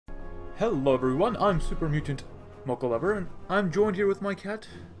Hello everyone, I'm Super Mutant Mocha Lover, and I'm joined here with my cat,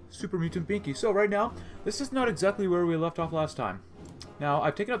 Super Mutant Binky. So right now, this is not exactly where we left off last time. Now,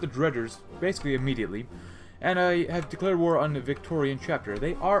 I've taken out the Dredgers, basically immediately, and I have declared war on the Victorian chapter.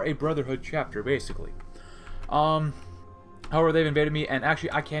 They are a Brotherhood chapter, basically. However, they've invaded me, and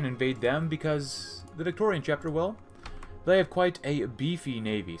actually I can't invade them because the Victorian chapter, well, they have quite a beefy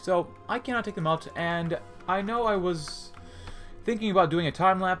navy. So, I cannot take them out, and I know I was thinking about doing a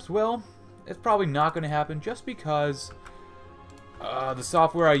time-lapse. Well, it's probably not going to happen just because the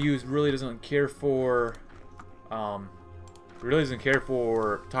software I use really doesn't care for time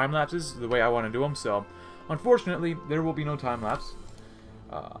lapses the way I want to do them. So, unfortunately, there will be no time lapse.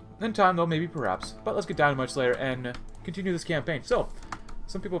 In time, though, maybe perhaps. But let's get down to much later and continue this campaign. So,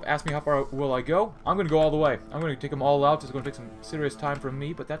 some people have asked me how far will I go. I'm going to go all the way. I'm going to take them all out. It's going to take some serious time from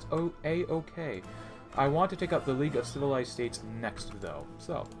me, but that's a-okay. I want to take out the League of Civilized States next, though.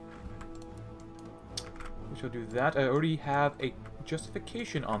 So, we shall do that. I already have a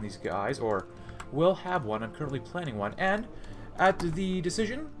justification on these guys, or will have one. I'm currently planning one. And at the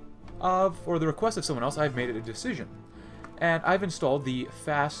decision of, or the request of someone else, I've made it a decision. And I've installed the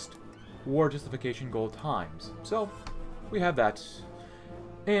fast war justification gold times. So, we have that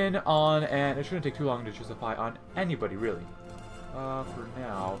in, on, and it shouldn't take too long to justify on anybody, really. For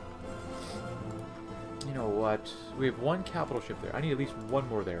now, you know what? We have one capital ship there. I need at least one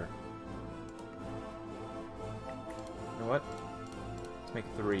more there. You know what? Let's make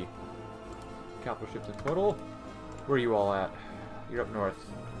 3 capital ships in total. Where are you all at? You're up north.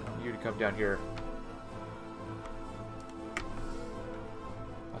 You to come down here.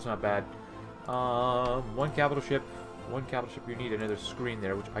 That's not bad. One capital ship. One capital ship. You need another screen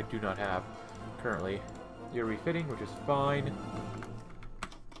there, which I do not have currently. You're refitting, which is fine.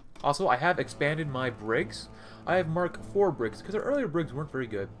 Also, I have expanded my brigs. I have Mark IV brigs, because our earlier brigs weren't very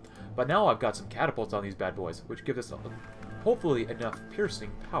good. But now I've got some catapults on these bad boys, which gives us, hopefully, enough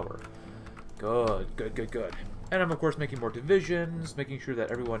piercing power. Good, good, good, good. And I'm, of course, making more divisions, making sure that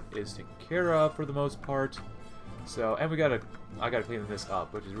everyone is taken care of, for the most part. So, and I gotta clean this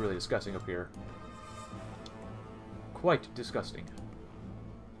up, which is really disgusting up here. Quite disgusting.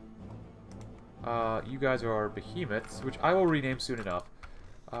 You guys are behemoths, which I will rename soon enough.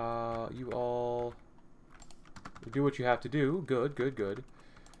 You all do what you have to do. Good, good, good.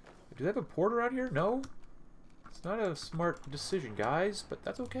 Do they have a port around here? No? It's not a smart decision, guys, but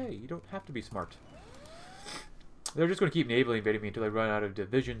that's okay. You don't have to be smart. They're just going to keep navally invading me until I run out of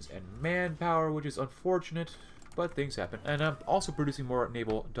divisions and manpower, which is unfortunate, but things happen. And I'm also producing more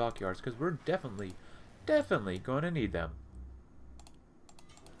naval dockyards, because we're definitely going to need them.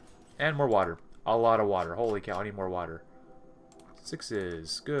 And more water. A lot of water. Holy cow, I need more water.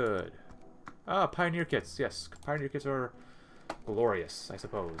 6s. Good. Ah, Pioneer kits. Yes, Pioneer kits are glorious, I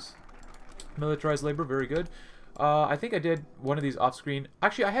suppose. Militarized labor, very good. I think I did one of these off-screen.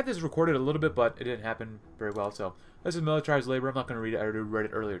 Actually, I had this recorded a little bit, but it didn't happen very well. So, this is militarized labor. I'm not going to read it. I already read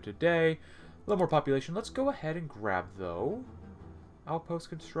it earlier today. A little more population. Let's go ahead and grab, though. Outpost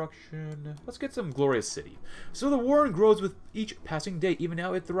construction. Let's get some glorious city. So the warren grows with each passing day. Even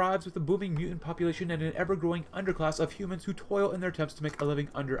now it thrives with a booming mutant population and an ever-growing underclass of humans who toil in their attempts to make a living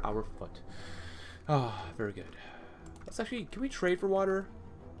under our foot. Ah, very good. Let's actually, can we trade for water?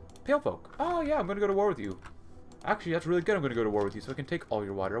 Pale folk. Oh yeah, I'm going to go to war with you. Actually, that's really good. I'm going to go to war with you so I can take all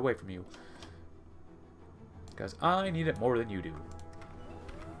your water away from you. Because I need it more than you do.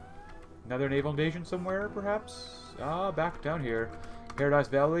 Another naval invasion somewhere, perhaps? Ah, back down here. Paradise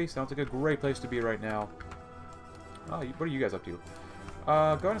Valley sounds like a great place to be right now. Oh, what are you guys up to? Go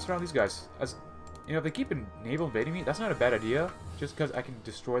ahead and surround these guys. As you know, if they keep naval invading me, that's not a bad idea. Just because I can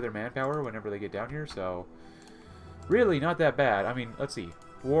destroy their manpower whenever they get down here, so really not that bad. I mean, let's see.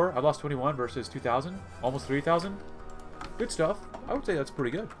 War, I've lost 21 versus 2,000, almost 3,000. Good stuff. I would say that's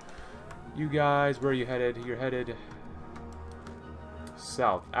pretty good. You guys, where are you headed? You're headed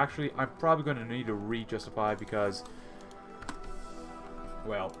south. Actually, I'm probably going to need to re-justify because,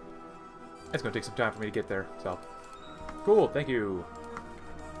 well, it's going to take some time for me to get there. So, cool, thank you.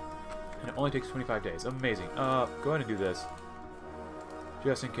 And it only takes 25 days. Amazing. Go ahead and do this.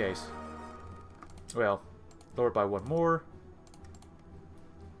 Just in case. Well, lower it by 1 more.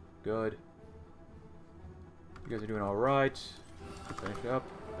 Good. You guys are doing alright. Finish up.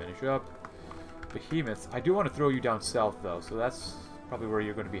 Finish up. Behemoths. I do want to throw you down south, though, so that's probably where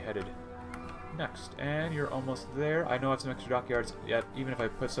you're going to be headed next. And you're almost there. I know I have some extra dockyards, yet even if I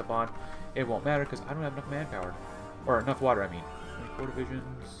put stuff on, it won't matter because I don't have enough manpower. Or enough water, I mean. 24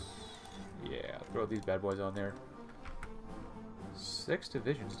 divisions. Yeah, throw these bad boys on there. 6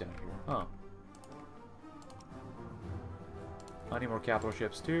 divisions down here. Huh. I need more capital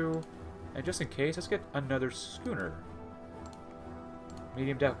ships too. And just in case, let's get another schooner.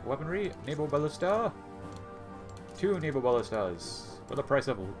 Medium depth weaponry, naval ballista. 2 naval ballistas for the price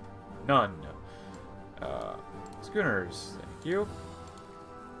of none. Schooners, thank you.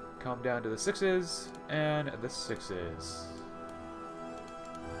 Come down to the 6s and the 6s.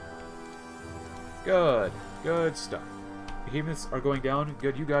 Good, good stuff. Behemoths are going down.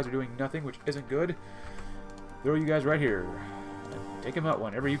 Good, you guys are doing nothing, which isn't good. Throw you guys right here. And take them out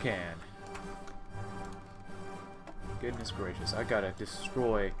whenever you can. Goodness gracious, I gotta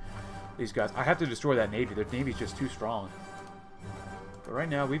destroy these guys. I have to destroy that navy. Their navy's just too strong. But right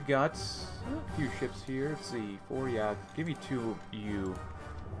now, we've got a few ships here. Let's see, 4, yeah. Give me 2 of you.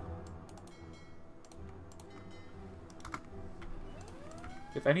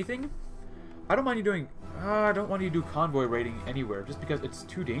 If anything, I don't mind you doing... I don't want you to do convoy raiding anywhere, just because it's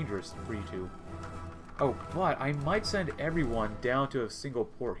too dangerous for you to. Oh, but I might send everyone down to a single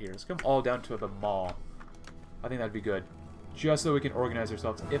port here. Let's come all down to the mall. I think that'd be good. Just so we can organize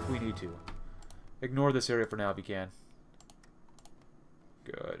ourselves if we need to. Ignore this area for now if you can.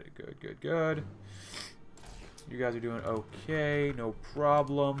 Good, good, good, good. You guys are doing okay. No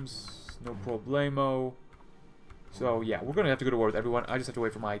problems. No problemo. So, yeah, we're going to have to go to war with everyone. I just have to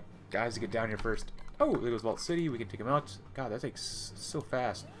wait for my guys to get down here first. Oh, there goes Vault City. We can take them out. God, that takes so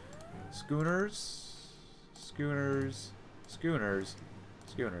fast. Schooners. Schooners. Schooners.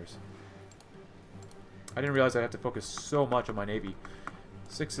 Schooners. I didn't realize I'd have to focus so much on my navy.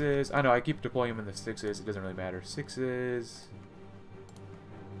 6s. I know, I keep deploying them in the 6s. It doesn't really matter. 6s.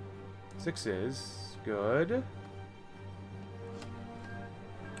 6s. Good.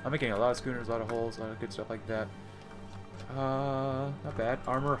 I'm making a lot of schooners, a lot of holes, a lot of good stuff like that. Not bad.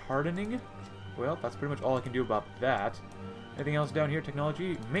 Armor hardening. Well, that's pretty much all I can do about that. Anything else down here?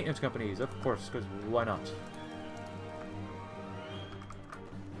 Technology? Maintenance companies, of course, because why not?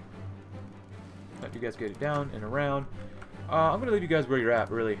 Let you guys get it down and around. I'm going to leave you guys where you're at,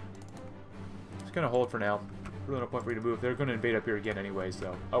 really. Just going to hold for now. Really no point for you to move. They're going to invade up here again anyway,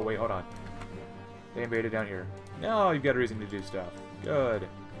 so... Oh, wait, hold on. They invaded down here. Now you've got a reason to do stuff. Good.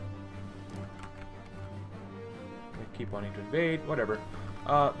 They keep wanting to invade. Whatever.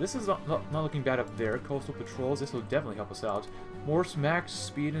 This is not looking bad up there. Coastal patrols. This will definitely help us out. More max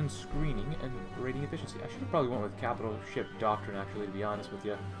speed and screening and rating efficiency. I should have probably went with capital ship doctrine, actually, to be honest with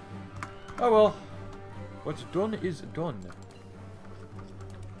you. Oh, well. What's done is done.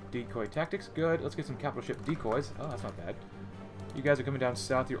 Decoy tactics. Good. Let's get some capital ship decoys. Oh, that's not bad. You guys are coming down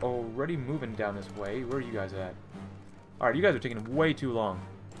south. You're already moving down this way. Where are you guys at? Alright, you guys are taking way too long.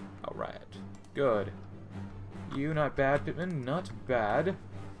 Alright. Good. You, not bad, Pittman. Not bad.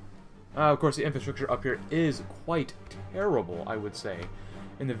 Of course, the infrastructure up here is quite terrible, I would say.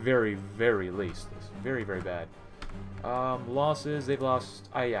 In the very, very least. It's very, very bad. Losses. They've lost...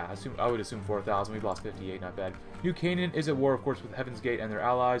 yeah, I would assume 4,000. We've lost 58. Not bad. New Canaan is at war, of course, with Heaven's Gate and their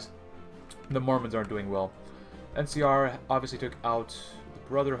allies. The Mormons aren't doing well. NCR obviously took out the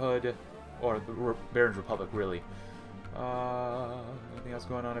Brotherhood, or the Baron's Republic, really. Anything else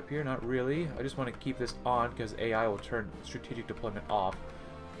going on up here? Not really. I just want to keep this on because AI will turn strategic deployment off.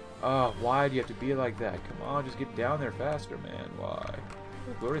 Why do you have to be like that? Come on, just get down there faster, man. Why?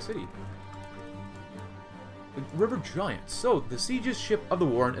 Oh, Glorious City. The River Giants. So, the Siege's ship of the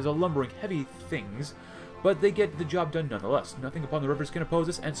Warren is a lumbering heavy things, but they get the job done nonetheless. Nothing upon the rivers can oppose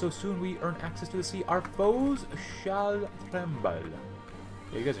us, and so soon we earn access to the sea, our foes shall tremble.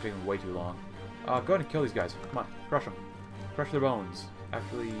 Yeah, you guys are taking way too long. Go ahead and kill these guys. Come on, crush them. Crush their bones.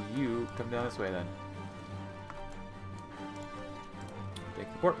 Actually, you come down this way then.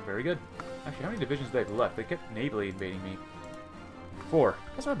 Take the port. Very good. Actually, how many divisions do they have left? They kept navally invading me. 4.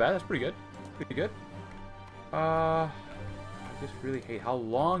 That's not bad. That's pretty good. Pretty good. I just really hate how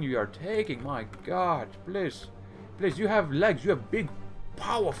long you are taking. My God, please. Please, you have legs. You have big,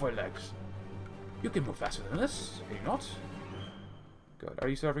 powerful legs. You can move faster than this. Can you not? Good. Are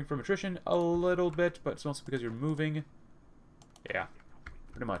you suffering from attrition? A little bit, but it's mostly because you're moving. Yeah,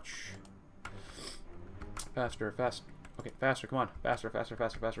 pretty much. Faster, fast. Okay, faster. Come on. Faster, faster,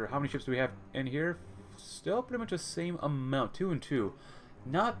 faster, faster. How many ships do we have in here? Still pretty much the same amount. 2 and 2.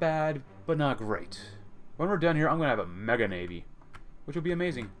 Not bad, but not great. When we're done here, I'm going to have a mega navy, which will be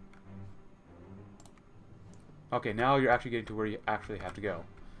amazing. Okay, now you're actually getting to where you actually have to go.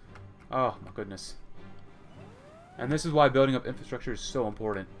 Oh, my goodness. And this is why building up infrastructure is so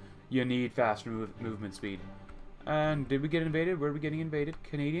important. You need fast movement speed. And did we get invaded? Where are we getting invaded?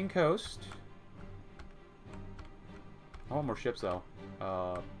 Canadian coast. I want more ships, though.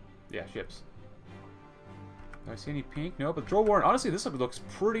 Yeah, ships. Do I see any pink? No, but Troll Warren, honestly, this looks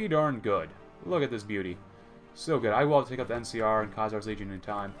pretty darn good. Look at this beauty. So good. I will take out the NCR and Khazar's Legion in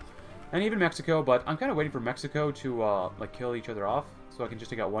time. And even Mexico, but I'm kind of waiting for Mexico to, like, kill each other off, so I can just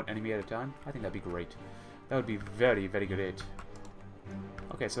take out one enemy at a time. I think that'd be great. That would be very, very great.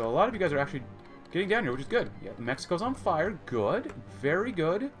 Okay, so a lot of you guys are actually getting down here, which is good. Yeah, Mexico's on fire. Good. Very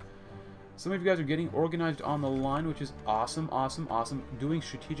good. Some of you guys are getting organized on the line, which is awesome, awesome, awesome. Doing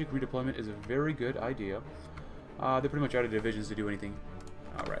strategic redeployment is a very good idea. They're pretty much out of divisions to do anything.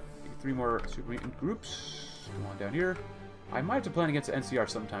 Alright, 3 more super mutant groups. Come on down here. I might have to plan against the NCR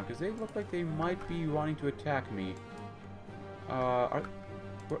sometime, because they look like they might be wanting to attack me. The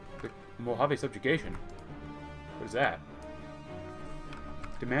Mojave subjugation. What is that?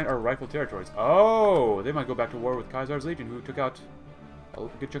 Demand our rightful territories. Oh! They might go back to war with Caesar's Legion, who took out a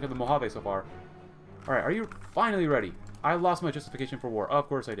good chunk of the Mojave so far. Alright, are you finally ready? I lost my justification for war. Of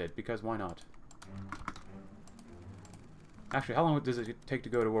course I did, because why not? Actually, how long does it take to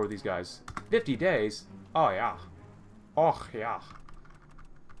go to war with these guys? 50 days? Oh, yeah. Oh, yeah.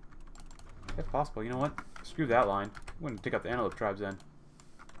 If possible, you know what? Screw that line. I'm going to take out the Antelope tribes then.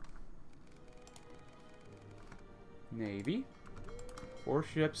 Navy. 4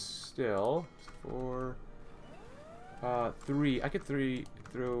 ships still. 4... 3. I could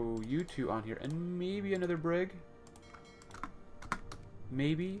throw you 2 on here. And maybe another brig.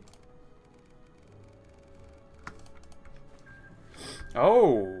 Maybe.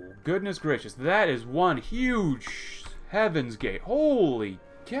 Oh, goodness gracious. That is one huge heaven's gate. Holy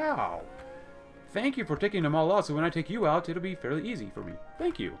cow. Thank you for taking them all out, so when I take you out, it'll be fairly easy for me.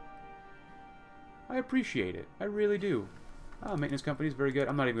 Thank you. I appreciate it. I really do. Maintenance company is very good.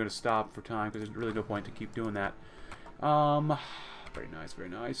 I'm not even going to stop for time, because there's really no point to keep doing that. Very nice, very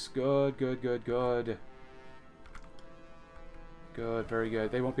nice. Good, good, good, good. Good, very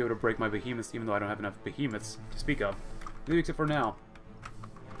good. They won't be able to break my behemoths, even though I don't have enough behemoths to speak of. Except for now.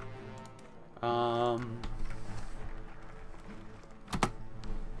 Let's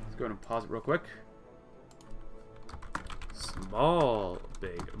go ahead and pause it real quick. Small,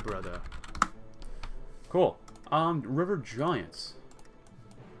 big brother. Cool. River Giants.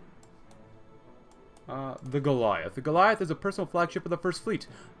 The Goliath. The Goliath is a personal flagship of the First Fleet.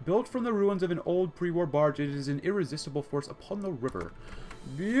 Built from the ruins of an old pre-war barge, it is an irresistible force upon the river.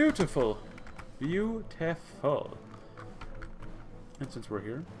 Beautiful. Beautiful. And since we're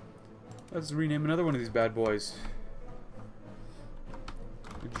here, let's rename another one of these bad boys.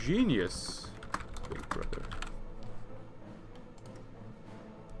 Genius, big brother.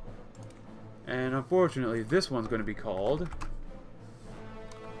 And unfortunately, this one's going to be called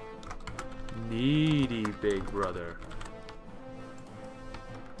Needy Big Brother.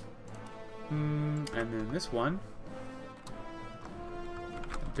 And then this one,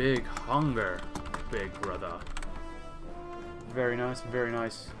 Big Hunger Big Brother. Very nice, very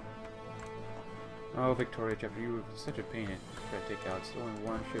nice. Oh, Victoria chapter, you were such a pain to try to take out. It's only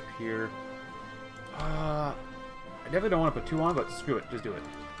 1 ship here. I definitely don't want to put 2 on, but screw it, just do it.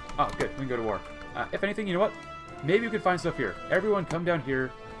 Oh, good, we can go to war. If anything, you know what? Maybe we could find stuff here. Everyone come down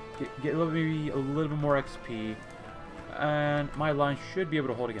here, get maybe a little bit more XP, and my line should be able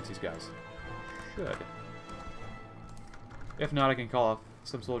to hold against these guys. Should. If not, I can call off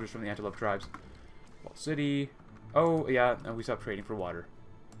some soldiers from the Antelope tribes. Wall City. Oh, yeah, and we stopped trading for water.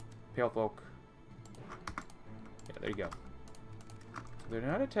 Pale folk. Yeah, there you go. They're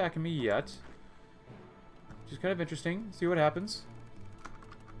not attacking me yet. Which is kind of interesting. See what happens.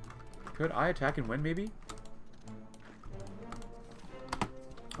 Could I attack and win, maybe?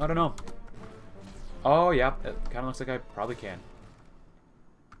 I don't know. Oh, yeah, it kind of looks like I probably can.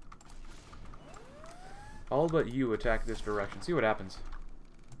 All but you attack this direction. See what happens.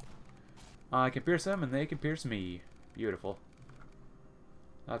 I can pierce them, and they can pierce me. Beautiful.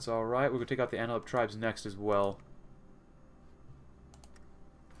 That's alright. We're going to take out the Antelope tribes next as well.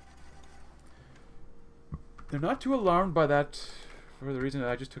 They're not too alarmed by that for the reason that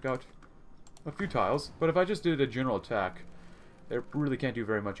I just took out a few tiles. But if I just did a general attack, they really can't do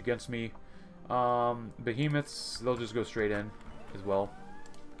very much against me. Behemoths, they'll just go straight in as well.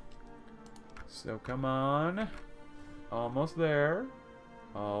 So come on. Almost there.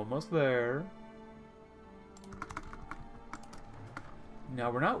 Almost there. Now,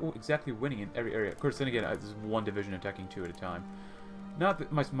 we're not exactly winning in every area. Of course, then again, this is 1 division attacking 2 at a time.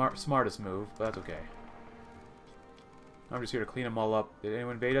 Not my smartest move, but that's okay. I'm just here to clean them all up. Did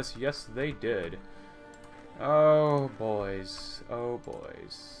anyone invade us? Yes, they did. Oh, boys. Oh,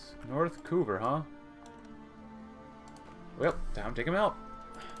 boys. North Cougar, huh? Well, time to take them out.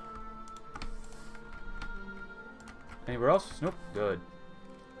 Anywhere else? Nope. Good.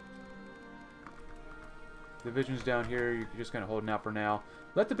 Divisions down here, you're just kind of holding out for now.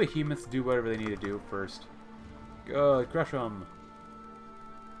 Let the behemoths do whatever they need to do first. Good. Crush them.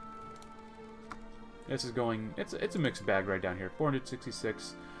 This is going... It's a mixed bag right down here.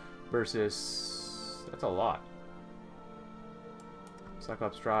 466 versus... That's a lot.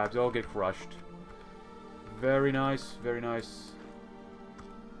 Cyclops tribes all get crushed. Very nice, very nice.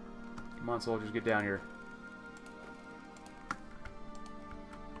 Come on, soldiers, get down here.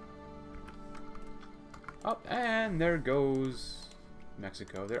 Up, and there goes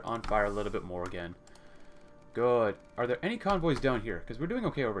Mexico. They're on fire a little bit more again. Good. Are there any convoys down here? Because we're doing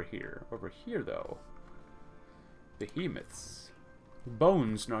okay over here. Over here, though. Behemoths.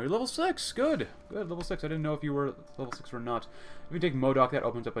 Bones. No, you're level 6. Good. Good, level 6. I didn't know if you were level 6 or not. If we take Modoc, that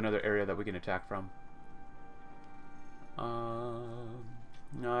opens up another area that we can attack from.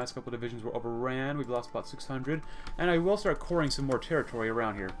 Last couple of divisions were overran. We've lost about 600. And I will start coring some more territory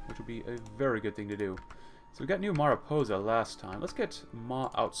around here, which will be a very good thing to do. So we got New Mariposa last time. Let's get Ma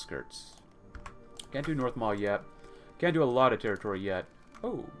outskirts. Can't do North Ma yet. Can't do a lot of territory yet.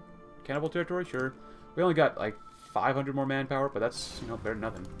 Oh, cannibal territory? Sure. We only got like 500 more manpower, but that's, you know, better than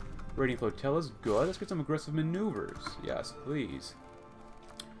nothing. Raiding flotilla's good. Let's get some aggressive maneuvers. Yes, please.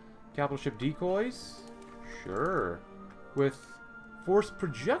 Capital ship decoys? Sure. With force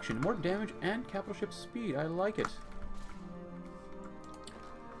projection, more damage, and capital ship speed. I like it.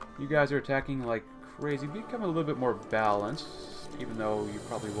 You guys are attacking like crazy. Become a little bit more balanced, even though you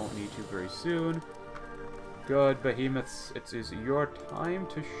probably won't need to very soon. Good, behemoths. It is your time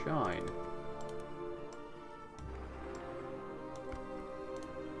to shine.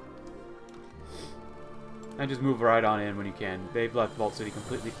 And just move right on in when you can. They've left Vault City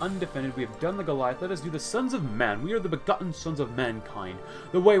completely undefended. We have done the Goliath. Let us do the Sons of Man. We are the begotten sons of mankind.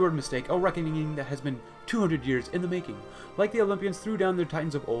 The wayward mistake, a reckoning that has been 200 years in the making. Like the Olympians threw down their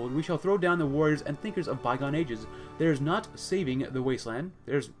titans of old, we shall throw down the warriors and thinkers of bygone ages. There is not saving the wasteland.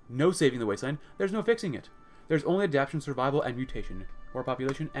 There's no saving the wasteland. There's no fixing it. There's only adaptation, survival, and mutation. More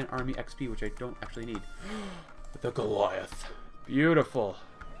population and army XP, which I don't actually need. The Goliath. Beautiful.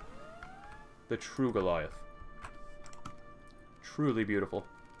 The true Goliath. Truly beautiful.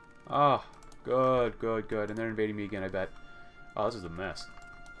 Ah, good, good, good. And they're invading me again, I bet. Oh, this is a mess.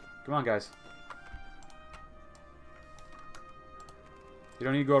 Come on, guys. You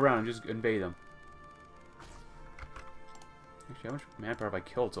don't need to go around and just invade them. Actually, how much manpower have I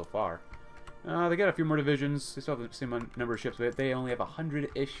killed so far? They got a few more divisions. They still have the same number of ships, but they only have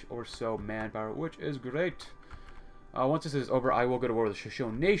 100-ish or so manpower, which is great. Once this is over, I will go to war with the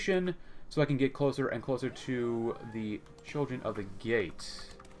Shoshone Nation, so I can get closer and closer to the Children of the Gate.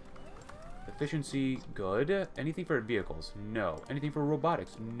 Efficiency, good. Anything for vehicles? No. Anything for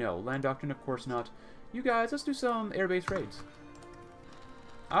robotics? No. Land Doctrine, of course not. You guys, let's do some air-based raids.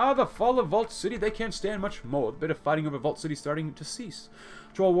 The fall of Vault City, they can't stand much more. A bit of fighting over Vault City starting to cease.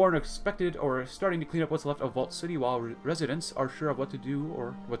 Troll Warren expected or starting to clean up what's left of Vault City while residents are sure of what to do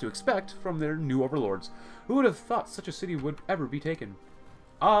or what to expect from their new overlords. Who would have thought such a city would ever be taken?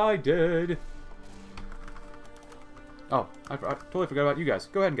 I did. Oh, I totally forgot about you guys.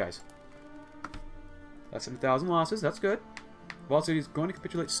 Go ahead, guys. That's 7,000 losses. That's good. Vault City is going to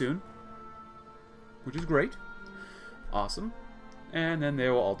capitulate soon, which is great. Awesome. And then they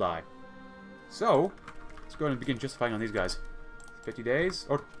will all die. So, let's go ahead and begin justifying on these guys. 50 days,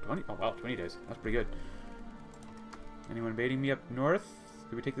 or 20, oh wow, 20 days. That's pretty good. Anyone invading me up north?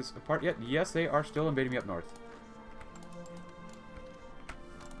 Did we take this apart yet? Yes, they are still invading me up north.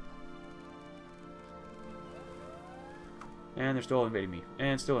 And they're still invading me.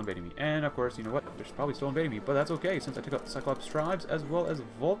 And still invading me. And of course, you know what? They're probably still invading me. But that's okay, since I took out the Cyclops tribes as well as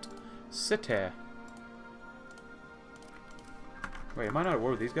Vault City. Wait, am I not at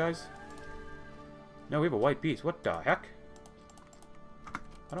war with these guys? No, we have a white peace. What the heck?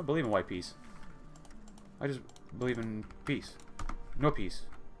 I don't believe in white peace. I just believe in peace. No peace.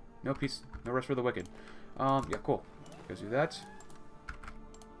 No peace. No rest for the wicked. Yeah, cool. Let's do that.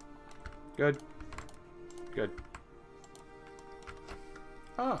 Good. Good.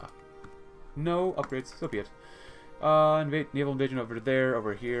 No upgrades. So be it. Naval invasion over there,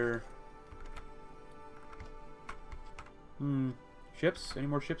 over here. Ships? Any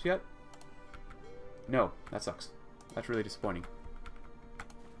more ships yet? No. That sucks. That's really disappointing.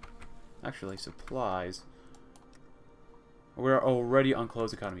 Actually, supplies. We're already on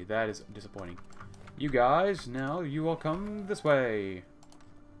closed economy. That is disappointing. You guys, now you will come this way.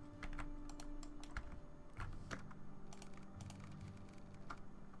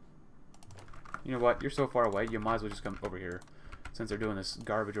 You know what? You're so far away, you might as well just come over here. Since they're doing this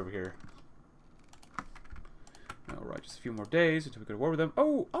garbage over here. Alright, just a few more days until we go to war with them.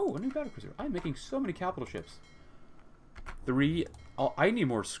 Oh, a new battlecruiser. I'm making so many capital ships. 3. Oh, I need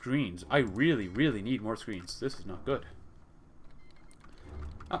more screens. I really, really need more screens. This is not good.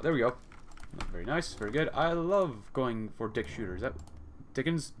 Oh, there we go. Very nice, very good. I love going for Dick Shooter. Is that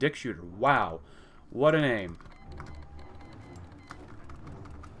Dickens? Dick Shooter. Wow. What a name.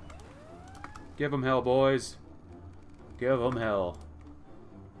 Give them hell, boys. Give them hell.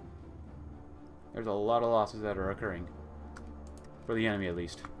 There's a lot of losses that are occurring. For the enemy, at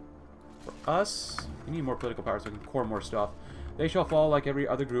least. For us, we need more political power so we can core more stuff. They shall fall like every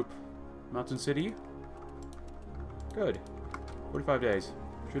other group. Mountain City. Good. 45 days.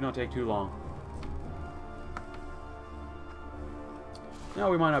 Should not take too long. Now,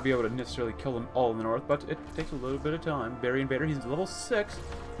 we might not be able to necessarily kill them all in the north, but it takes a little bit of time. Barry Invader, he's level 6.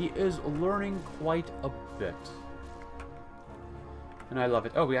 He is learning quite a bit. And I love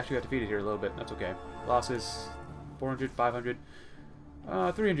it. Oh, we actually got defeated here a little bit. That's okay. Losses, 400, 500.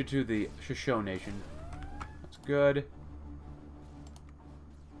 300 to the Shoshone Nation. That's good.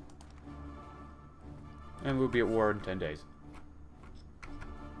 And we'll be at war in 10 days.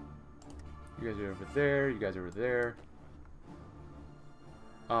 You guys are over there. You guys are over there.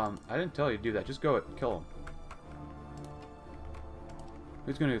 I didn't tell you to do that. Just go and kill them.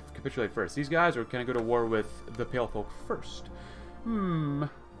 Who's going to capitulate first? These guys, or can I go to war with the Pale Folk first? Oh,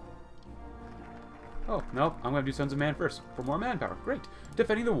 no. I'm going to do Sons of Man first. For more manpower. Great.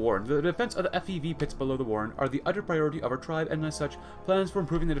 Defending the Warren. The defense of the FEV pits below the Warren are the utter priority of our tribe, and as such, plans for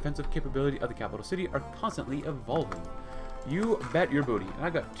improving the defensive capability of the capital city are constantly evolving. You bet your booty. And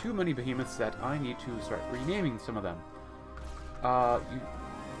I've got too many behemoths that I need to start renaming some of them.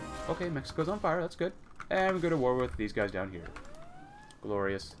 Okay, Mexico's on fire. That's good. And we go to war with these guys down here.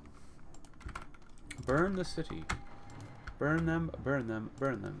 Glorious. Burn the city. Burn them, burn them,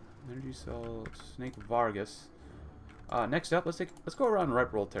 burn them. Energy cell, Snake Vargas. Next up, let's go around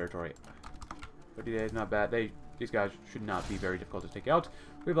Ripe World territory. 30 days, not bad. These guys should not be very difficult to take out.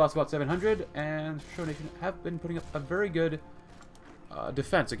 We've lost about 700, and Shoshone Nation have been putting up a very good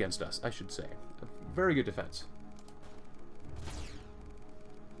defense against us, I should say. A very good defense.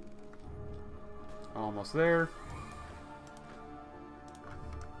 Almost there.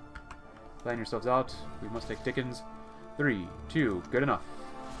 Plan yourselves out. We must take Dickens. 3, 2, good enough.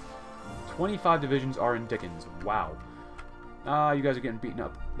 25 divisions are in Dickens. Wow. You guys are getting beaten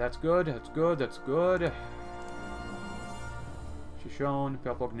up. That's good, that's good, that's good. Shoshone,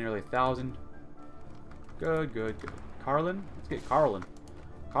 Pale Folk nearly 1,000. Good, good, good. Carlin? Let's get Carlin.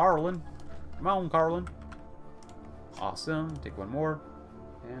 Carlin. Come on, Carlin. Awesome. Take one more.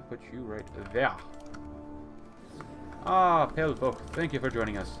 And put you right there. Pale Folk, thank you for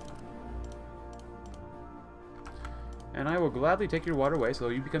joining us. And I will gladly take your water away so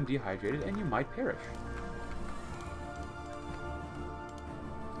you become dehydrated and you might perish.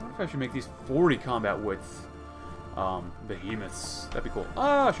 I wonder if I should make these 40 combat width behemoths. That'd be cool.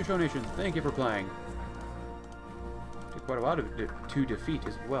 Shoshone Nation, thank you for playing. Took quite a while to defeat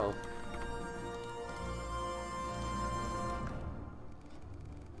as well.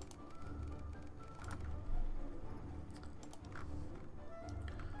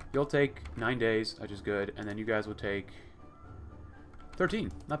 You'll take 9 days, which is good, and then you guys will take 13.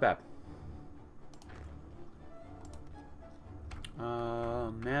 Not bad.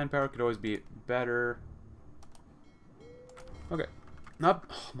 Manpower could always be better. Okay. Oh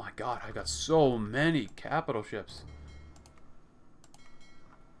my god, I got so many capital ships.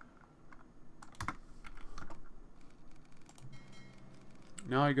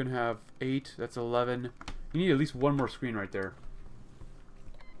 Now you're going to have 8. That's 11. You need at least one more screen right there.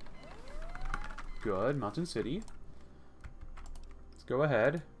 Good. Mountain City. Let's go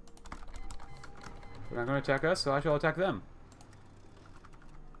ahead. They're not going to attack us, so I shall attack them.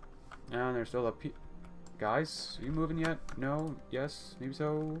 And there's still a guys, are you moving yet? No? Yes? Maybe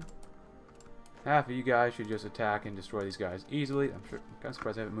so? Half of you guys should just attack and destroy these guys easily. I'm kind of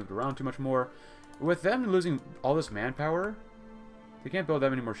surprised I haven't moved around too much more. With them losing all this manpower, they can't build that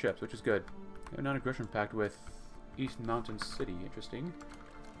many more ships, which is good. They have a non-aggression pact with East Mountain City. Interesting.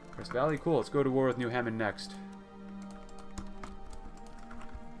 Crest Valley, cool. Let's go to war with New Hammond next.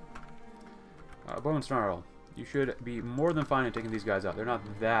 Bowman Snarl, you should be more than fine in taking these guys out. They're not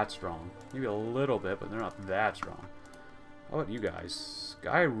that strong. Maybe a little bit, but they're not that strong. How about you guys?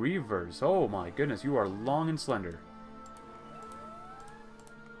 Sky Reavers. Oh my goodness, you are long and slender.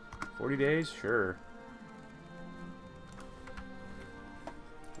 40 days? Sure.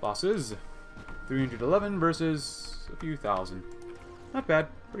 Losses. 311 versus a few thousand. Not bad.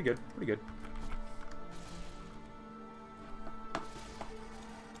 Pretty good. Pretty good.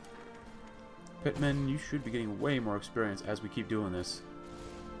 Pittman, you should be getting way more experience as we keep doing this.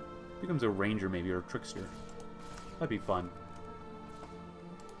 Becomes a ranger maybe, or a trickster. That'd be fun.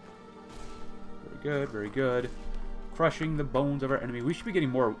 Very good, very good. crushing the bones of our enemy. We should be getting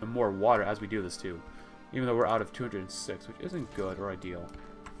more and more water as we do this too. Even though we're out of 206, which isn't good or ideal.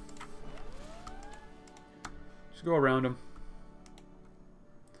 Just go around them.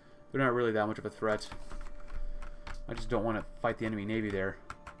 They're not really that much of a threat. I just don't want to fight the enemy navy there.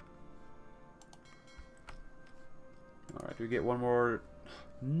 Alright, do we get one more?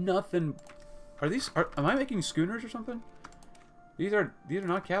 Nothing. Am I making schooners or something? These are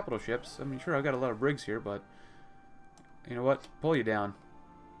not capital ships. I mean, sure, I've got a lot of brigs here, but you know what? Pull you down.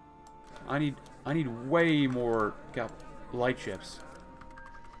 I need way more light ships.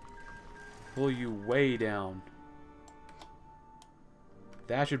 Pull you way down.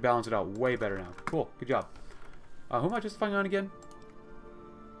 That should balance it out way better now. Cool, good job. Who am I justifying on again?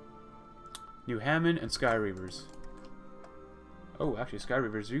 New Hammond and Sky Reavers. Oh, actually, Sky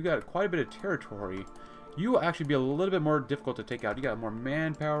Reavers, you got quite a bit of territory. You will actually be a little bit more difficult to take out. You got more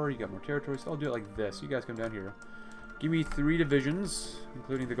manpower, you got more territory, so I'll do it like this. You guys come down here. Give me 3 divisions,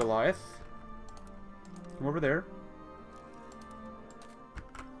 including the Goliath. Come over there.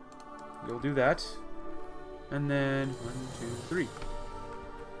 You'll do that. And then 1, 2, 3.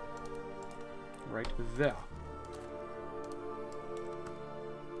 Right there.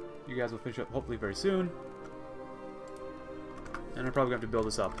 You guys will finish up hopefully very soon. And I'm probably going to have to build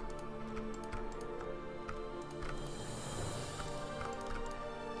this up.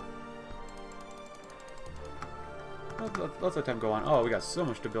 Let's let time go on. Oh, we got so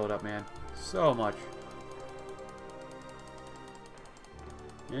much to build up, man. So much.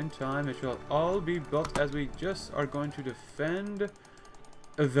 In time, it shall all be built as we just are going to defend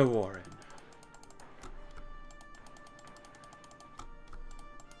the Warren.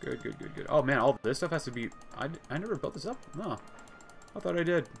 Good, good, good, good. Oh, man, all this stuff has to be... I never built this up? No. I thought I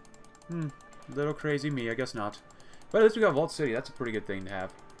did. Little crazy me. I guess not. But at least we got Vault City. That's a pretty good thing to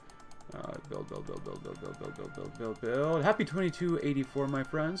have. Build, build, build, build, build, build, build, build, build, build, build. Happy 2284, my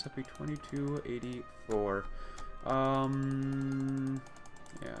friends. Happy 2284.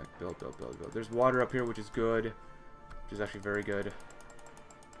 Yeah, build, build, build, build. There's water up here, which is good. Which is actually very good.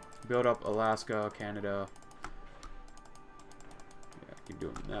 Build up Alaska, Canada. Yeah, keep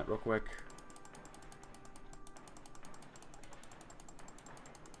doing that real quick.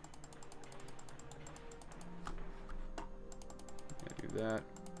 Yeah, do that.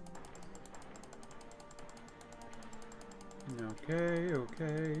 Okay,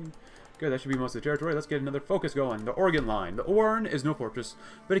 okay. Good, that should be most of the territory. Let's get another focus going. The Oregon Line. The Oran is no fortress,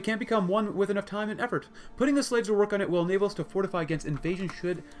 but it can become one with enough time and effort. Putting the slaves to work on it will enable us to fortify against invasion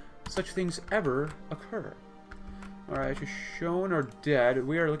should such things ever occur. Alright, Shoshone are dead.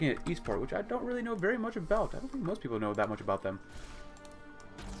 We are looking at Eastport, which I don't really know very much about. I don't think most people know that much about them.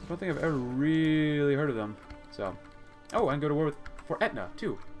 I don't think I've ever really heard of them. So, oh, I can go to war for Etna,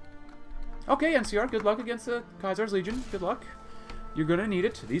 too. Okay, NCR, good luck against the Kaiser's Legion. Good luck. You're gonna need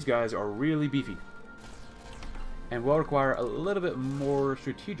it. These guys are really beefy. And will require a little bit more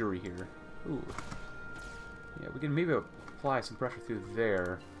strategery here. Ooh. Yeah, we can maybe apply some pressure through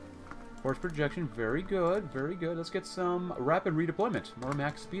there. Force projection, very good, very good. Let's get some rapid redeployment. More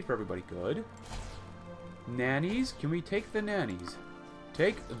max speed for everybody. Good. Nannies, can we take the nannies?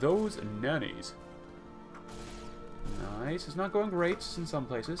 Take those nannies. Nice. It's not going great in some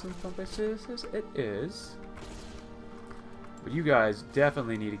places. In some places, it is. But you guys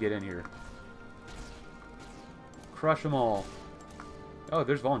definitely need to get in here. Crush them all. Oh,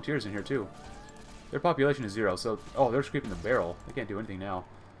 there's volunteers in here, too. Their population is 0, so... Oh, they're scraping the barrel. They can't do anything now.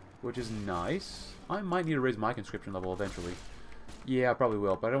 Which is nice. I might need to raise my conscription level eventually. Yeah, I probably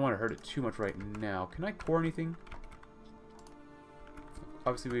will, but I don't want to hurt it too much right now. Can I core anything?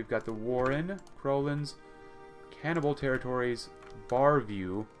 Obviously, we've got the Warren, Crowlands, Cannibal Territories,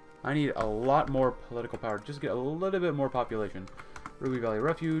 Barview. I need a lot more political power. Just get a little bit more population. Ruby Valley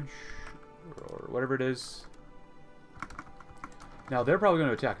Refuge, or whatever it is. Now, they're probably going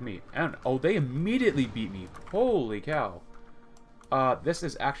to attack me. And, oh, they immediately beat me. Holy cow. This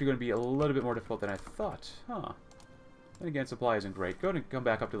is actually going to be a little bit more difficult than I thought. Huh. And again, supply isn't great. Go ahead and come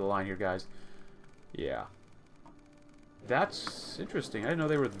back up to the line here, guys. Yeah. That's interesting. I didn't know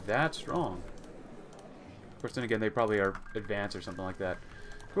they were that strong. Of course, then again, they probably are advanced or something like that.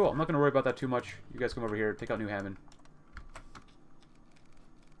 Cool. I'm not going to worry about that too much. You guys come over here. Take out New Haven.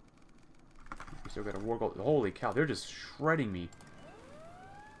 We still got a war goal. Holy cow. They're just shredding me.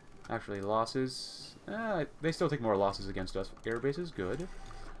 Actually, losses... they still take more losses against us. Airbase is good.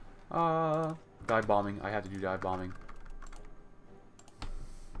 Dive bombing. I had to do dive bombing.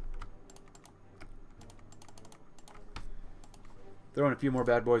 Throw in a few more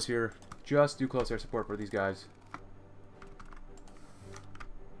bad boys here. Just do close air support for these guys.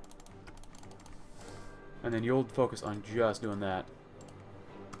 And then you'll focus on just doing that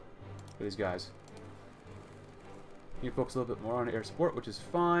for these guys. You focus a little bit more on air support, which is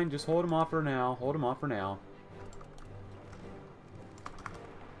fine. Just hold them off for now. Hold them off for now.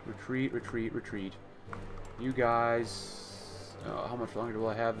 Retreat, retreat, retreat. You guys... Oh, how much longer will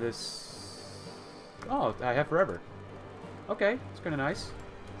I have this? Oh, I have forever. Okay, it's kind of nice.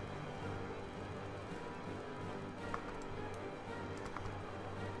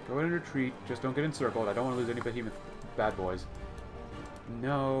 Go ahead and retreat. Just don't get encircled. I don't want to lose any behemoth bad boys.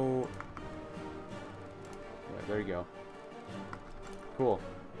 No. Yeah, there you go. Cool.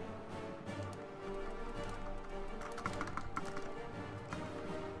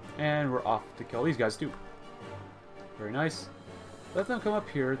 And we're off to kill these guys too. Very nice. Let them come up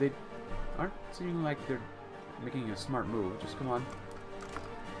here. They aren't seeming like they're making a smart move. Just come on.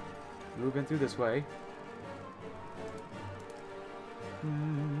 Move in through this way.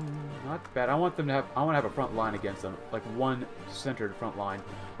 Not bad. I want them to have. I want to have a front line against them, like one centered front line.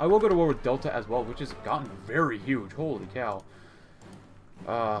 I will go to war with Delta as well, which has gotten very huge. Holy cow!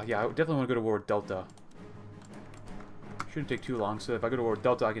 Yeah, I definitely want to go to war with Delta. Shouldn't take too long. So if I go to war with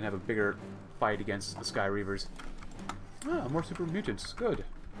Delta, I can have a bigger fight against the Sky Reavers. Ah, more super mutants. Good,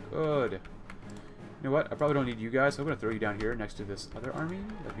 good. You know what? I probably don't need you guys, so I'm gonna throw you down here next to this other army.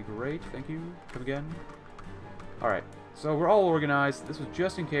 That'd be great. Thank you. Come again. All right. So we're all organized. This was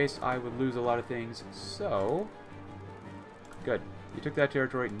just in case I would lose a lot of things. So, good. You took that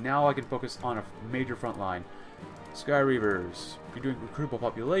territory. Now I can focus on a major front line. Sky Reavers. You're doing recruitable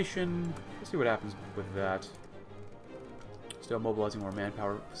population. Let's see what happens with that. Still mobilizing more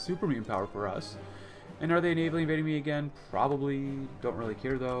manpower. Super mutant power for us. And are they enabling invading me again? Probably. Don't really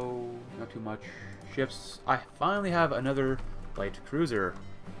care though. Not too much. Ships. I finally have another light cruiser.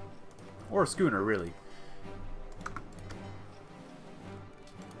 Or schooner, really.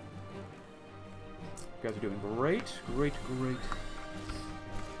 You guys are doing great, great, great.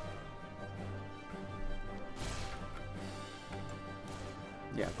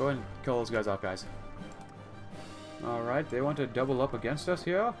 Yeah, go ahead and kill those guys off, guys. Alright, they want to double up against us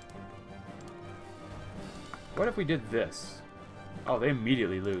here? What if we did this? Oh, they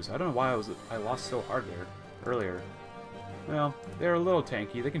immediately lose. I don't know why I lost so hard there earlier. Well, they're a little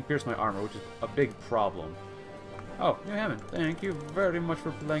tanky. They can pierce my armor, which is a big problem. Oh, New Hammond. Thank you very much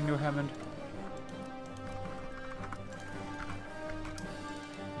for playing New Hammond.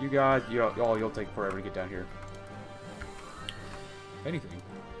 You guys, you'll take forever to get down here. Anything.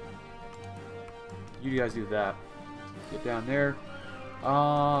 You guys do that. Get down there.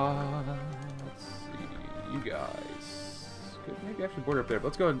 Let's see. You guys could maybe actually border up there. But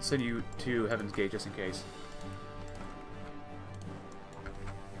let's go ahead and send you to Heaven's Gate just in case.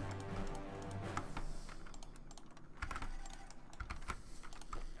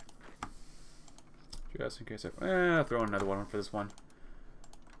 Just in case I'll throw in another one for this one.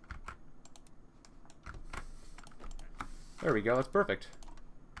 There we go, that's perfect.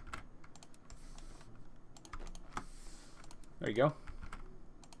 There you go.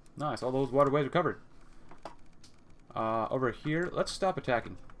 Nice, all those waterways are covered. Over here, let's stop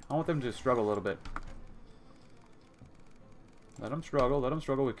attacking. I want them to struggle a little bit. Let them struggle, let them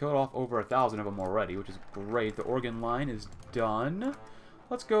struggle. We killed off over 1,000 of them already, which is great. The Oregon line is done.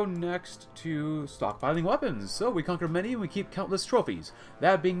 Let's go next to stockpiling weapons. So we conquer many and we keep countless trophies.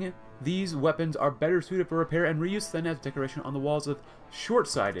 That being, these weapons are better suited for repair and reuse than as decoration on the walls of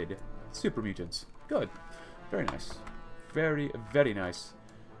short-sighted super mutants. Good. Very nice. Very, very nice.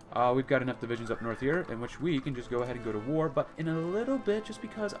 We've got enough divisions up north here in which we can just go ahead and go to war, but in a little bit, just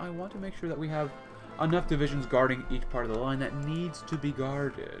because I want to make sure that we have enough divisions guarding each part of the line that needs to be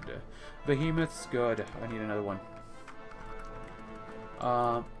guarded. Behemoths, good. I need another one.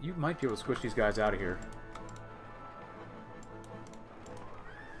 You might be able to squish these guys out of here.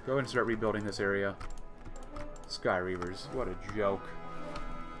 Go ahead and start rebuilding this area. Sky Reavers, what a joke.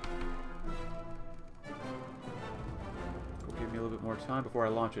 Go give me a little bit more time before I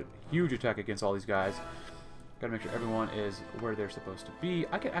launch a huge attack against all these guys. Gotta make sure everyone is where they're supposed to be.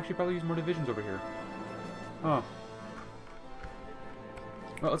 I could actually probably use more divisions over here. Oh.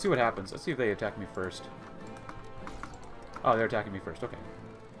 Well, let's see what happens. Let's see if they attack me first. Oh, they're attacking me first. Okay.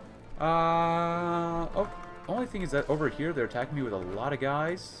 Oh, only thing is that over here they're attacking me with a lot of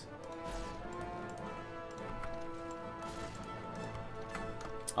guys.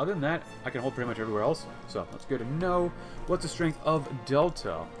 Other than that, I can hold pretty much everywhere else. So that's good to know. What's the strength of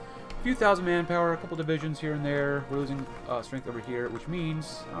Delta? A few thousand manpower, a couple divisions here and there. We're losing strength over here, which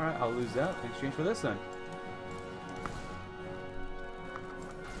means, all right, I'll lose that in exchange for this then.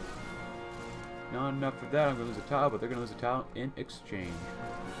 Not enough for that. I'm going to lose a tile, but they're going to lose a tile in exchange.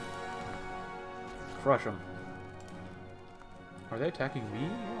 crush them. Are they attacking me?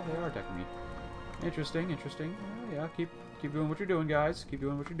 Oh, they are attacking me. Interesting, interesting. Yeah, keep doing what you're doing, guys. Keep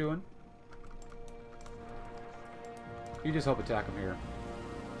doing what you're doing. You just help attack them here.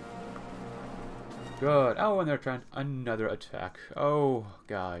 Good. Oh, and they're trying another attack. Oh,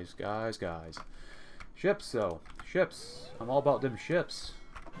 guys. Ships, though. Ships. I'm all about them ships.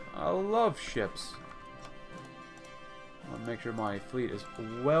 I love ships. I want to make sure my fleet is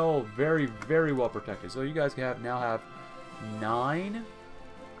very, very well protected. So you guys now have 9.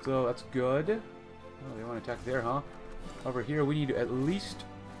 So that's good. Oh, they want to attack there, huh? Over here, we need at least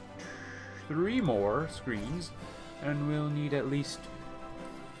 3 more screens. And we'll need at least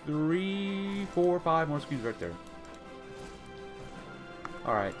 3, 4, 5 more screens right there.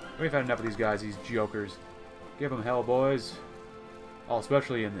 Alright, we've had enough of these guys, these jokers. Give them hell, boys. Oh,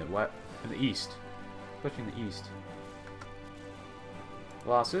 especially in the east. Especially in the east.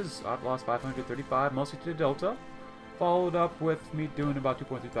 Losses. I've lost 535, mostly to the Delta. Followed up with me doing about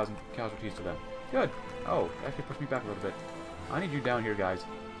 2.3 thousand casualties to them. Good. Oh, actually pushed me back a little bit. I need you down here, guys.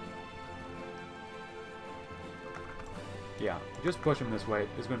 Yeah, just push them this way.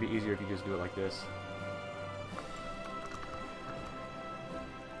 It's going to be easier if you just do it like this.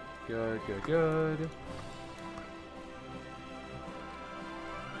 Good, good, good.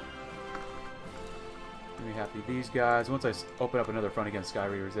 Let me happy these guys. Once I open up another front against Sky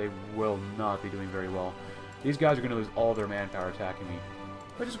Reavers, they will not be doing very well. These guys are going to lose all their manpower attacking me,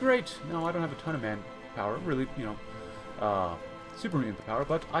 which is great. No, I don't have a ton of manpower, really, you know, super mutant power,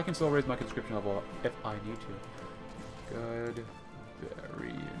 but I can still raise my conscription level if I need to. Good.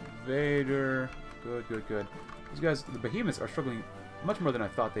 Very Invader. Good, good, good. These guys, the behemoths, are struggling much more than I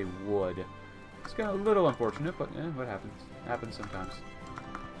thought they would. It's kind of a little unfortunate, but what happens? Happens sometimes.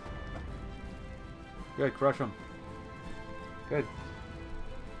 Good, crush them. Good.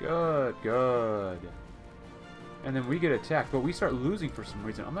 Good, good. And then we get attacked, but we start losing for some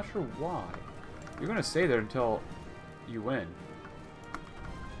reason. I'm not sure why. You're going to stay there until you win.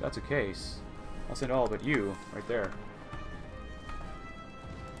 If that's the case, I'll send all but you right there.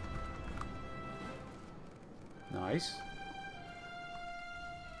 Nice.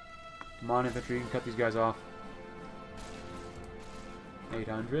 Come on, infantry, you can cut these guys off.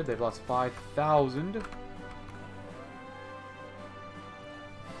 800. They've lost 5,000.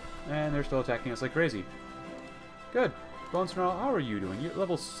 And they're still attacking us like crazy. Good. Bones Snarl, how are you doing? You're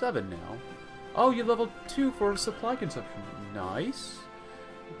level 7 now. Oh, you're level 2 for supply consumption. Nice.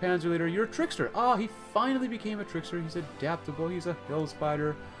 Panzer Leader, you're a trickster. Ah, he finally became a trickster. He's adaptable. He's a hill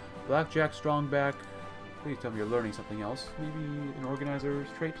spider. Blackjack Strongback. Please tell me you're learning something else. Maybe an organizer's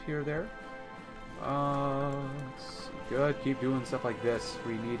trait here or there. Let's see. Good. Keep doing stuff like this.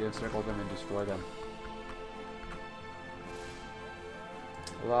 We need to encircle them and destroy them.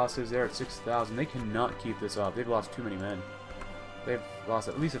 Losses there at 6,000. They cannot keep this up. They've lost too many men. They've lost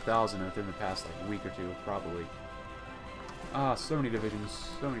at least 1,000 within the past like week or two, probably. Ah, so many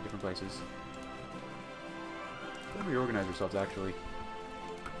divisions, so many different places. Let's reorganize ourselves, actually.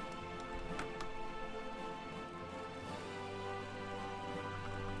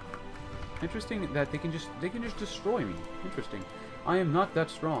 Interesting that they can just destroy me. Interesting. I am not that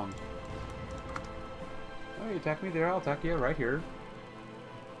strong. Oh, you attack me there, I'll attack you right here.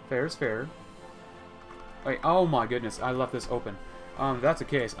 Fair is fair. Wait, oh my goodness, I left this open. If that's the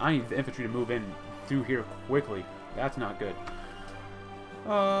case, I need the infantry to move in through here quickly. That's not good.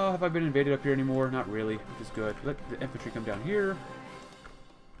 Have I been invaded up here anymore? Not really, which is good. Let the infantry come down here.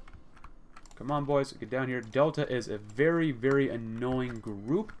 Come on, boys, get down here. Delta is a very, very annoying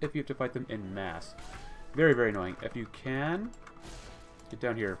group if you have to fight them in mass. Very, very annoying. If you can, get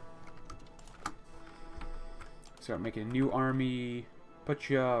down here. Start making a new army. Put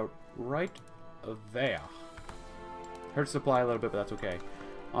you right there. Hurts supply a little bit, but that's okay.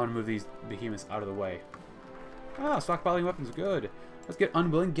 I want to move these behemoths out of the way. Ah, stockpiling weapons, good. Let's get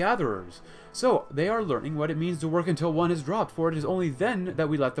unwilling gatherers. So, they are learning what it means to work until one is dropped, for it is only then that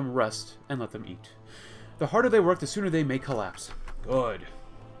we let them rest and let them eat. The harder they work, the sooner they may collapse. Good.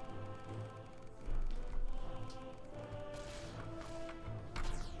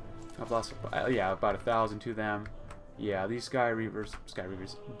 I've lost, yeah, about 1,000 to them. Yeah, these Sky Reavers,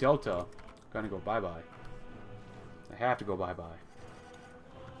 Delta, gonna go bye-bye. I have to go bye-bye.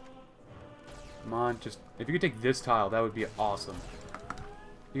 Come on, just, if you could take this tile, that would be awesome.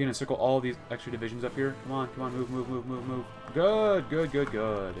 You're gonna circle all these extra divisions up here. Come on, move, move, move, move, move. Good, good, good,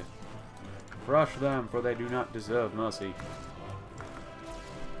 good. Crush them, for they do not deserve mercy.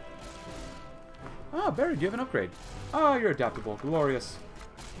 Ah, Barry, do you have an upgrade? Ah, you're adaptable. Glorious.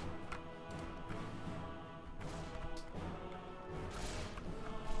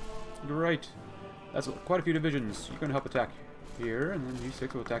 Great. That's quite a few divisions. You're going to help attack here, and then you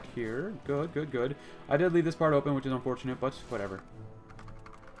 6 will attack here. Good, good, good. I did leave this part open, which is unfortunate, but whatever.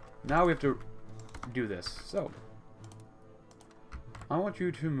 Now we have to do this. So, I want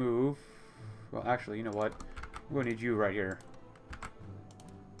you to move... Well, actually, you know what? I'm going to need you right here.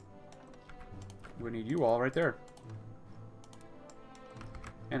 I'm going to need you all right there.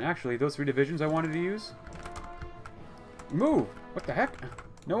 And actually, those 3 divisions I wanted to use... Move! What the heck?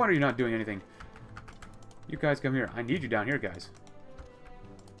 No wonder you're not doing anything. You guys come here. I need you down here, guys.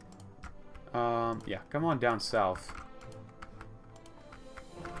 Yeah, come on down south.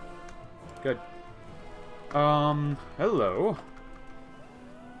 Good. Hello.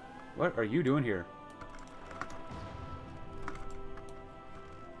 What are you doing here?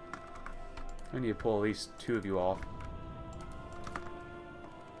 I need to pull at least 2 of you off.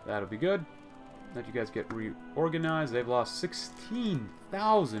 That'll be good. Let you guys get reorganized. They've lost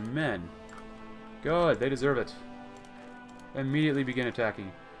 16,000 men. Good, they deserve it. Immediately begin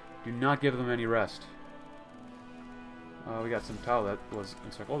attacking. Do not give them any rest. We got some tile that was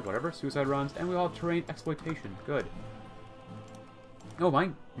encircled, whatever. Suicide runs, and we all have terrain exploitation. Good. Oh, am I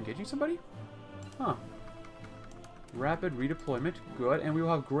engaging somebody? Huh. Rapid redeployment. Good, and we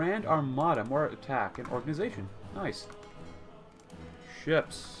will have Grand Armada, more attack and organization. Nice.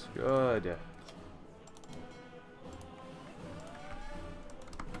 Ships. Good.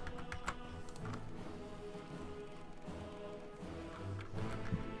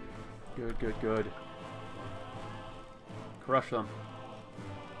 Good, good, good. Crush them.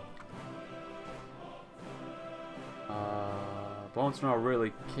 Bone Snarl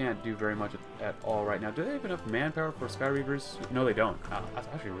really can't do very much at all right now. Do they have enough manpower for Sky Reavers? No, they don't. That's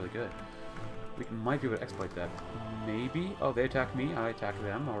actually really good. We might be able to exploit that. Maybe. Oh, they attack me. I attack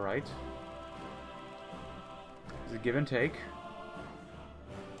them. Alright. It's a give and take.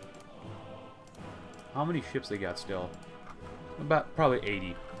 How many ships they got still? About probably 80.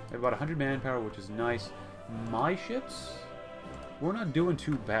 They have about 100 manpower, which is nice. My ships? We're not doing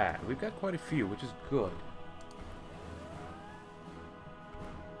too bad. We've got quite a few, which is good.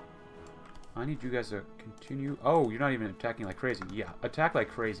 I need you guys to continue. Oh, you're not even attacking like crazy. Yeah, attack like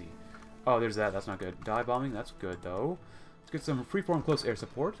crazy. Oh, there's that. That's not good. Dive bombing. That's good, though. Let's get some freeform close air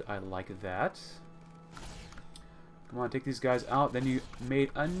support. I like that. Come on, take these guys out. Then you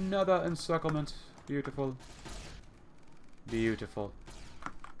made another encirclement. Beautiful. Beautiful.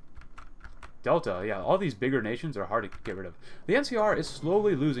 Delta. Yeah, all these bigger nations are hard to get rid of. The NCR is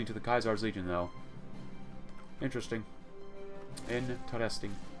slowly losing to the Kaiser's Legion, though. Interesting.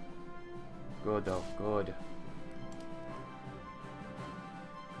 Interesting. Good, though. Good.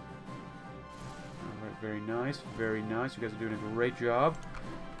 Alright, very nice. Very nice. You guys are doing a great job.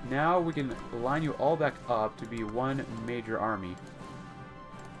 Now we can line you all back up to be one major army.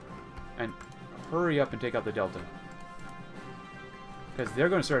 And hurry up and take out the Delta. Because they're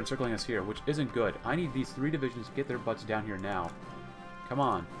going to start encircling us here, which isn't good. I need these 3 divisions to get their butts down here now. Come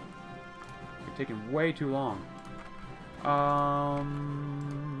on. You're taking way too long.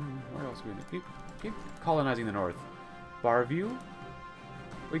 Where else are we going to keep colonizing the north? Barview.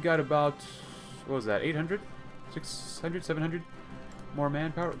 We got about, what was that, 800? 600, 700 more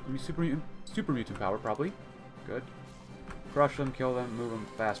manpower? Super mutant power, probably. Good. Crush them, kill them, move them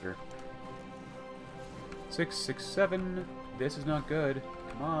faster. 6, 6, 7. This is not good.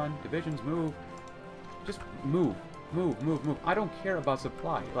 Come on, divisions, move. Just move. Move, move, move. I don't care about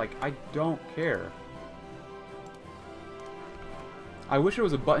supply. Like, I don't care. I wish there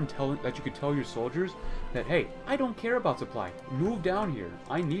was a button that you could tell your soldiers that, hey, I don't care about supply. Move down here.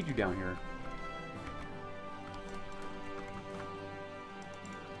 I need you down here.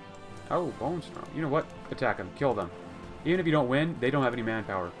 Oh, Bone Snarl. You know what? Attack them. Kill them. Even if you don't win, they don't have any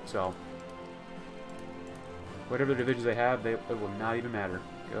manpower. So, whatever divisions they have, it will not even matter.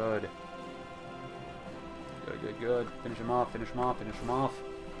 Good. Good, good, good. Finish them off, finish them off, finish them off.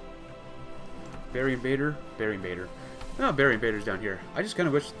 Berry Invader. Berry Invader. No, Berry Invader's down here. I just kind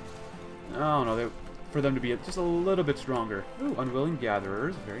of wish, I don't know, for them to be just a little bit stronger. Ooh, Unwilling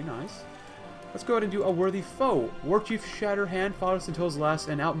Gatherers. Very nice. Let's go ahead and do a Worthy Foe. War Chief Shatterhand fought us until his last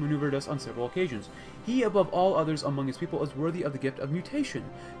and outmaneuvered us on several occasions. He, above all others among his people, is worthy of the gift of mutation.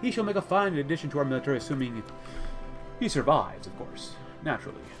 He shall make a fine addition to our military, assuming he survives, of course.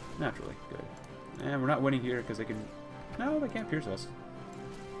 Naturally. Naturally. Good. And we're not winning here because they can... No, they can't pierce us.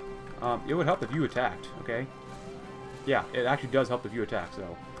 It would help if you attacked, okay? Yeah, it actually does help if you attack,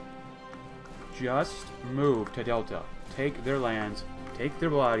 so... Just move to Delta. Take their lands, take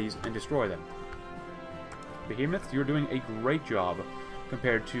their bodies, and destroy them. Behemoth, you're doing a great job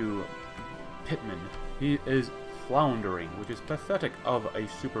compared to Pittman. He is floundering, which is pathetic of a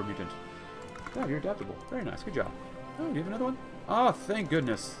super mutant. God, you're adaptable. Very nice. Good job. Oh, do you have another one? Oh, thank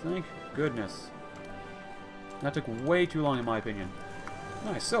goodness. Thank goodness. That took way too long in my opinion.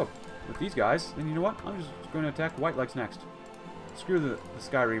 Nice. So, with these guys, then you know what? I'm just going to attack White Legs next. Screw the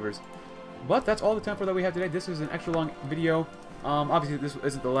Sky Reavers. But that's all the time for that we have today. This is an extra long video. Obviously, this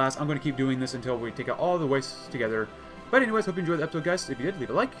isn't the last. I'm going to keep doing this until we take out all the wastes together. But anyways, hope you enjoyed the episode, guys. If you did, leave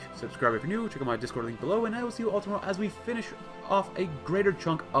a like, subscribe if you're new, check out my Discord link below, and I will see you all tomorrow as we finish off a greater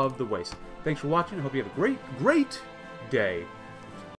chunk of the waste. Thanks for watching. I hope you have a great, great day.